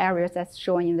 4 areas that's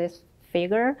shown in this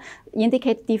figure,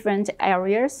 indicate different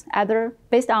areas, either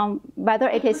based on whether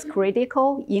it is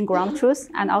critical in ground truth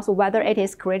and also whether it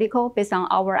is critical based on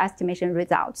our estimation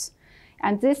results.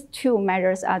 And these 2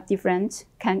 measures are different,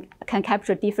 can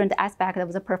capture different aspects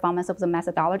of the performance of the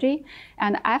methodology.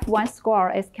 And F1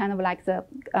 score is kind of like the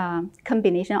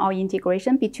combination or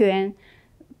integration between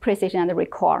precision and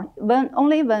recall.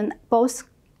 Only when both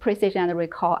precision and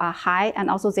recall are high and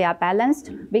also they are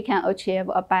balanced, we can achieve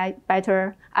a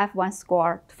better F1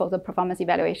 score for the performance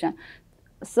evaluation.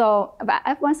 So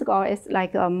F1 score is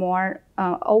like a more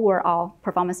overall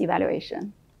performance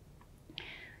evaluation.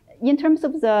 In terms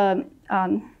of the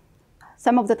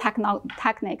some of the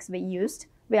techniques we used,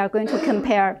 we are going to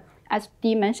compare, as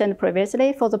Dee mentioned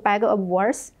previously, for the bag of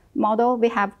words model, we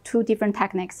have 2 different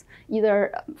techniques,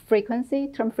 either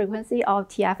term frequency, or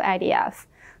TF-IDF.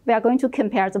 We are going to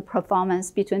compare the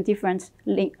performance between different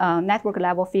network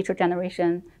level feature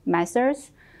generation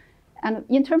methods. And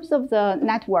in terms of the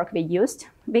network we used,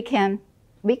 we can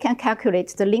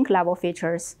calculate the link level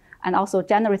features and also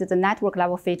generate the network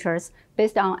level features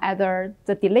based on either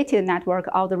the deleted network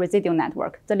or the residual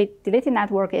network. The deleted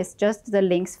network is just the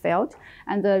links field,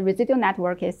 and the residual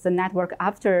network is the network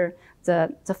after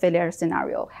the failure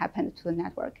scenario happened to the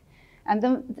network. And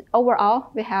then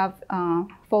overall, we have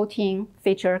 14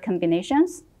 feature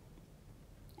combinations.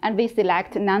 And we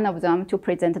select none of them to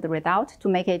present the result to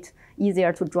make it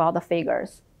easier to draw the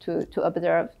figures, to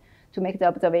observe, to make the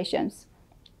observations.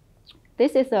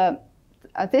 This is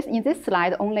in this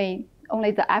slide, only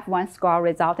the F1 score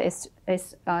result is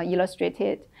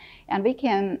illustrated. And we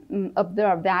can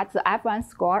observe that the F1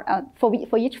 score,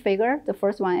 for each figure, the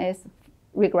first one is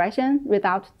regression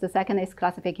result, the second is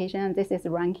classification, and this is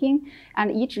ranking.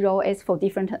 And each row is for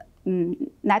different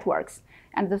networks.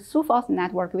 And the true-false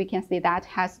network, we can see that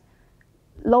has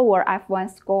lower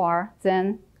F1 score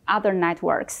than other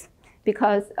networks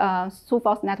because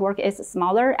true-false network is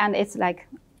smaller and it's like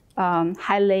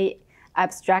highly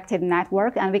abstracted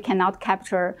network, and we cannot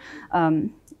capture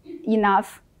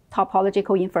enough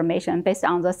topological information based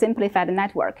on the simplified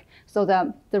network. So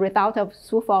the result of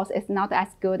true-false is not as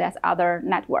good as other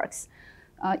networks.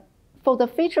 For the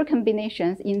feature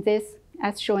combinations in this,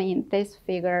 as shown in this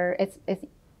figure, it's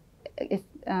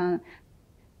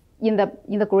in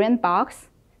the green box.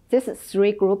 This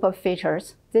 3 group of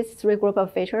features. These 3 group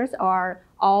of features are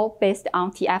all based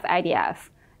on TF-IDF,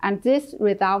 and this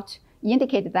result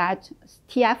indicated that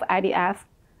TF-IDF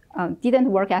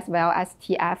didn't work as well as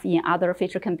TF in other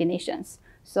feature combinations.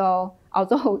 So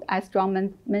although, as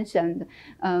Zhuang mentioned,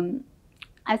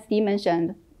 as Dee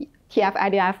mentioned,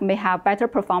 TF-IDF may have better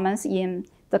performance in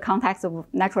the context of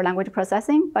natural language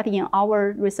processing, but in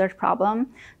our research problem,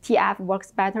 TF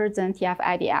works better than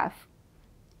TF-IDF.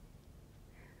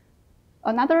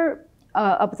 Another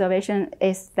observation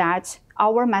is that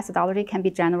our methodology can be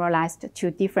generalized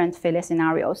to different failure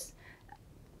scenarios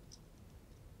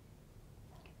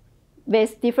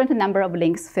with different number of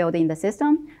links filled in the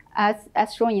system.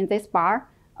 As shown in this bar,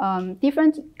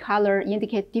 different color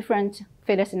indicate different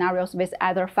failure scenarios with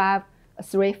either 5,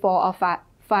 3, 4, or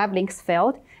 5 links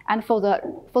filled. And for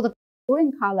the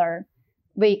green color,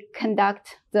 we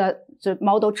conduct the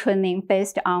model training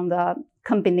based on the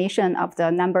combination of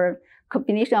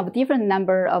different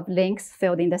number of links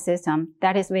filled in the system.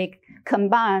 That is, we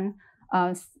combine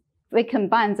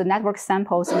the network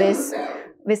samples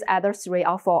with either 3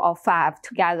 or 4 or 5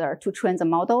 together to train the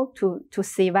model to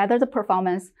see whether the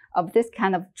performance of this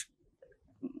kind of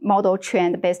model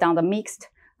trained based on the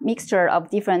mixture of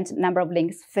different number of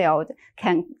links filled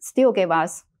can still give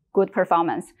us good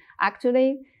performance.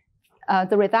 Actually,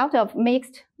 the result of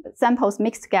samples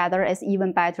mixed together is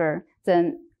even better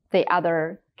than the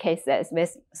other cases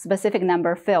with specific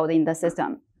number filled in the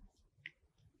system.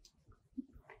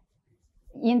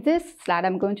 In this slide,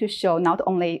 I'm going to show not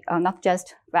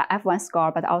just the F1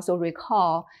 score, but also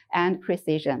recall and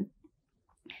precision.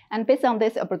 And based on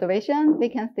this observation, we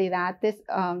can see that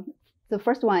the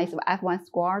first one is F1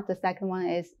 score, the second one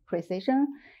is precision.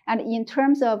 And in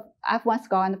terms of F1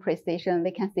 score and precision,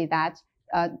 we can see that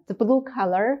the blue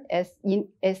color is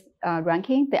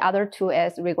ranking. The other 2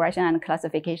 is regression and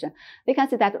classification. We can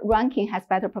see that ranking has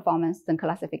better performance than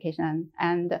classification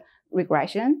and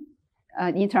regression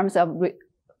in terms of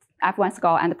F1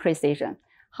 score and precision.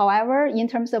 However, in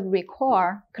terms of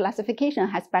recall, classification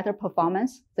has better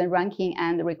performance than ranking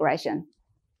and regression.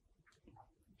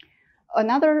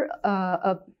 Another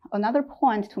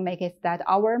point to make is that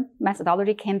our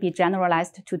methodology can be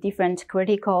generalized to different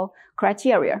critical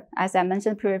criteria. As I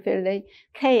mentioned previously,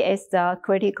 K is the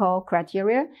critical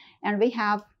criteria, and we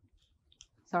have,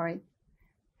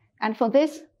 and for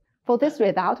this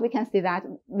result, we can see that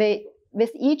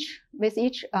with each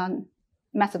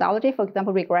methodology, for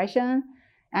example, regression,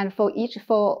 and for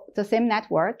the same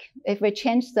network, if we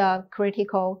change the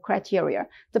critical criteria,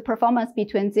 the performance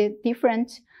between the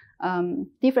different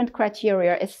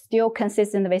criteria is still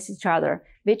consistent with each other,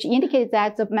 which indicates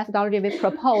that the methodology we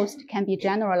proposed can be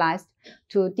generalized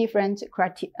to different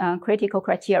critical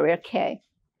criteria K.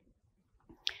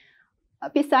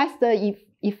 Besides the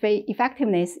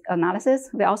effectiveness analysis,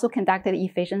 we also conducted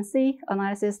efficiency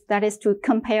analysis, that is to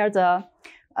compare the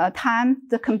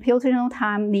computational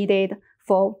time needed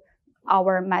for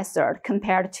our method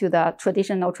compared to the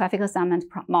traditional traffic assignment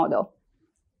model.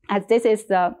 As this is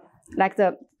the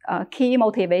key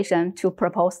motivation to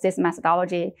propose this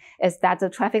methodology is that the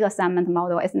traffic assignment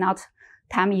model is not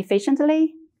time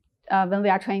efficiently when we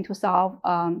are trying to solve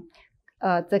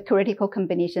the critical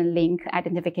combination link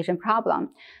identification problem.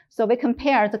 So we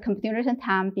compare the computation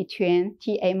time between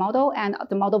TA model and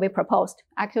the model we proposed.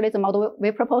 Actually, the model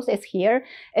we proposed is here.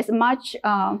 It's much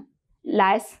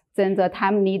less than the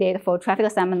time needed for traffic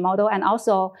assignment model, and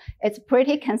also it's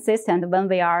pretty consistent when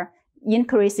we are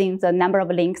increasing the number of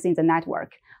links in the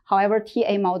network. However,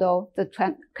 TA model, the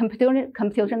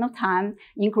computational time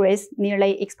increased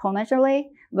nearly exponentially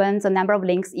when the number of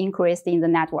links increased in the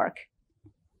network.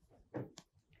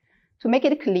 To make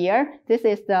it clear, this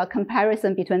is the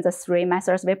comparison between the three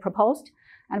methods we proposed.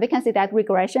 And we can see that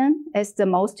regression is the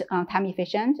most time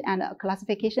efficient, and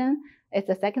classification is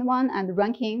the second one, and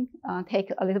ranking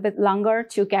take a little bit longer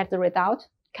to get the result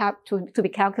to be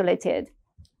calculated.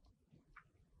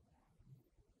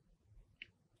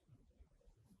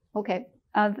 Okay,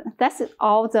 that's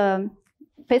all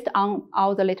based on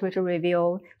all the literature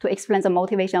review to explain the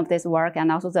motivation of this work,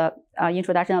 and also the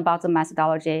introduction about the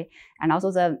methodology, and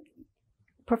also the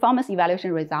performance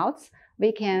evaluation results.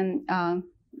 We can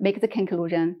make the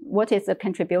conclusion, what is the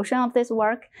contribution of this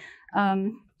work?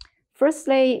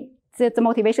 Firstly, the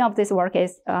motivation of this work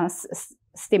is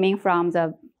stemming from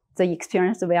the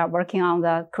experience we are working on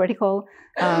the critical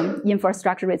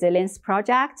infrastructure resilience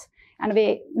project. And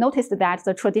we noticed that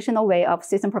the traditional way of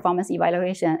system performance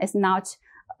evaluation is not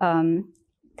time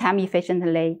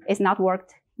efficiently, it's not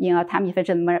worked in a time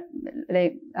efficient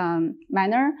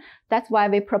manner. That's why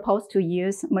we propose to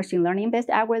use machine learning based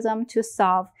algorithm to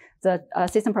solve the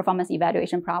system performance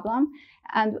evaluation problem.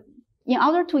 And in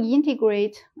order to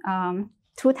integrate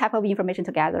two types of information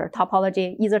together,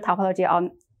 topology, either topology on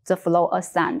the flow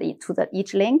assigned to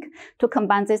each link, to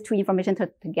combine these two information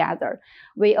together,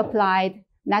 we applied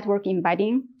network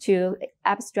embedding to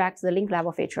abstract the link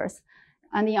level features.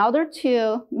 And in order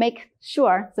to make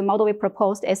sure the model we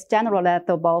proposed is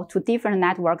generalizable to different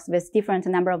networks with different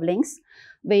number of links,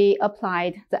 we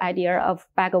applied the idea of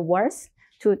bag of words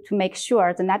to make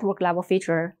sure the network level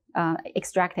feature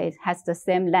extracted has the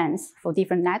same length for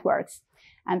different networks.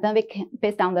 And then we can,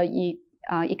 based on the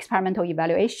experimental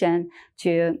evaluation,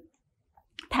 to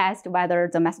test whether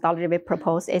the methodology we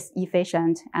propose is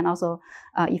efficient and also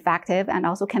effective, and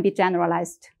also can be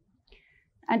generalized.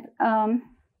 And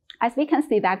as we can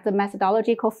see that the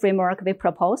methodological framework we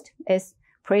proposed is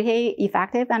pretty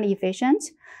effective and efficient.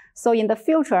 So in the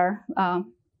future,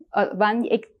 one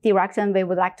direction we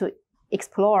would like to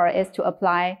explore is to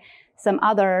apply some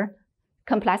other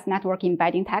complex network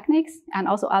embedding techniques and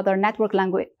also other natural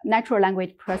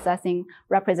language processing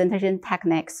representation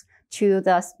techniques to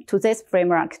this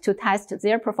framework to test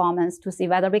their performance, to see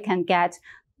whether we can get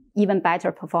even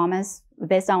better performance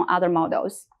based on other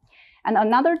models. And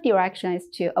another direction is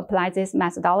to apply this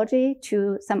methodology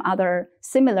to some other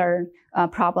similar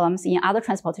problems in other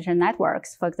transportation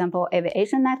networks, for example,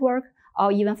 aviation network,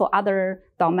 or even for other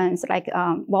domains like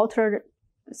water,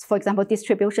 for example,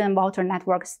 distribution water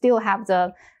networks still have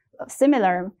the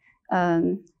similar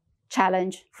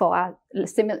challenge for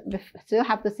still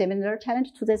have the similar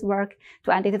challenge to this work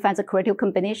to identify the critical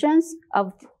combinations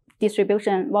of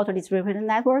water distribution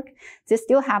network. They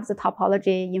still have the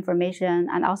topology information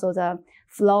and also the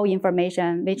flow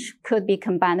information, which could be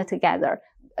combined together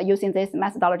using this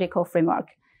methodological framework.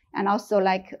 And also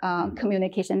like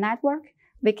communication network,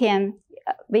 we can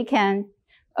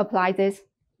apply this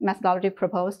methodology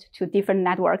proposed to different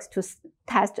networks to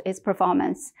test its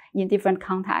performance in different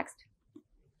contexts.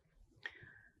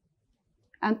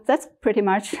 And that's pretty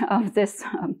much of this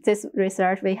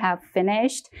research we have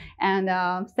finished. And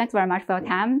thanks very much for your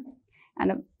time.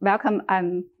 And welcome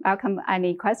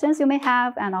any questions you may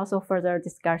have, and also further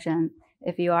discussion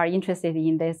if you are interested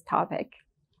in this topic.